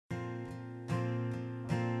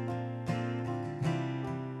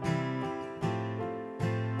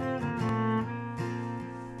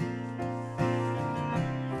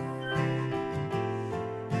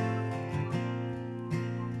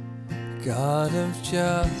God of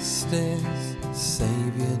justice,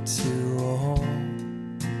 Savior to all,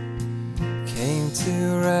 came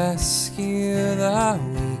to rescue the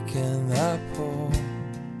weak and the poor,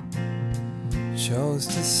 chose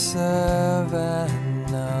to serve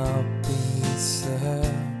and not be served.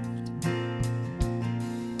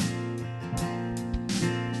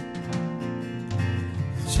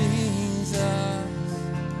 Jesus,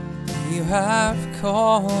 you have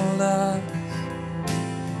called us.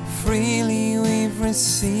 Freely we've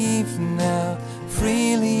received now,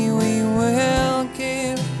 freely we will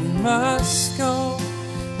give. We must go,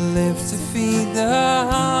 live to feed the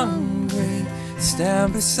hungry,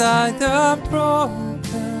 stand beside the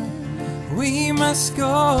broken. We must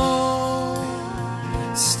go,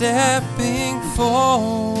 stepping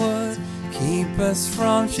forward, keep us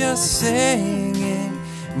from just singing,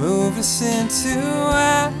 move us into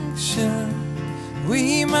action.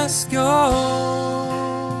 We must go.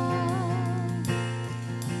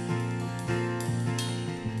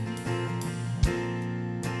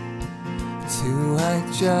 To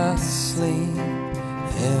act justly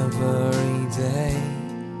every day,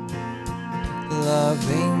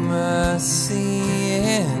 loving mercy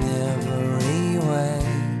in every way,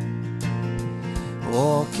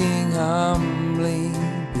 walking humbly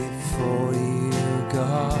before you,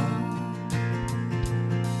 God.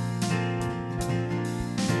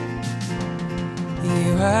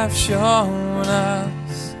 You have shown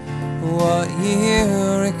us what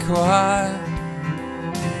you require.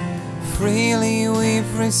 Freely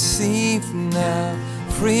we've received now,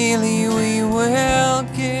 freely we will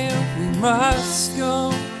give. We must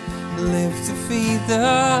go, live to feed the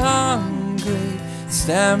hungry,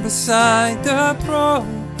 stand beside the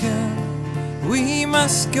broken. We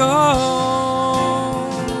must go,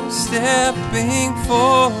 stepping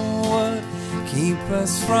forward, keep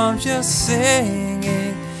us from just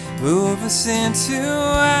singing, move us into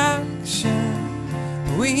action.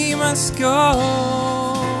 We must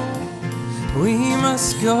go. We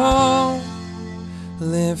must go,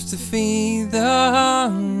 live to feed the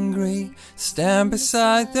hungry, stand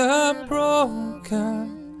beside the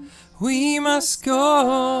broken. We must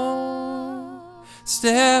go,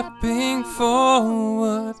 stepping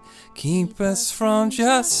forward, keep us from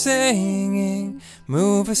just singing,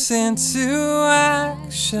 move us into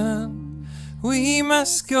action. We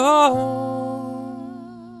must go.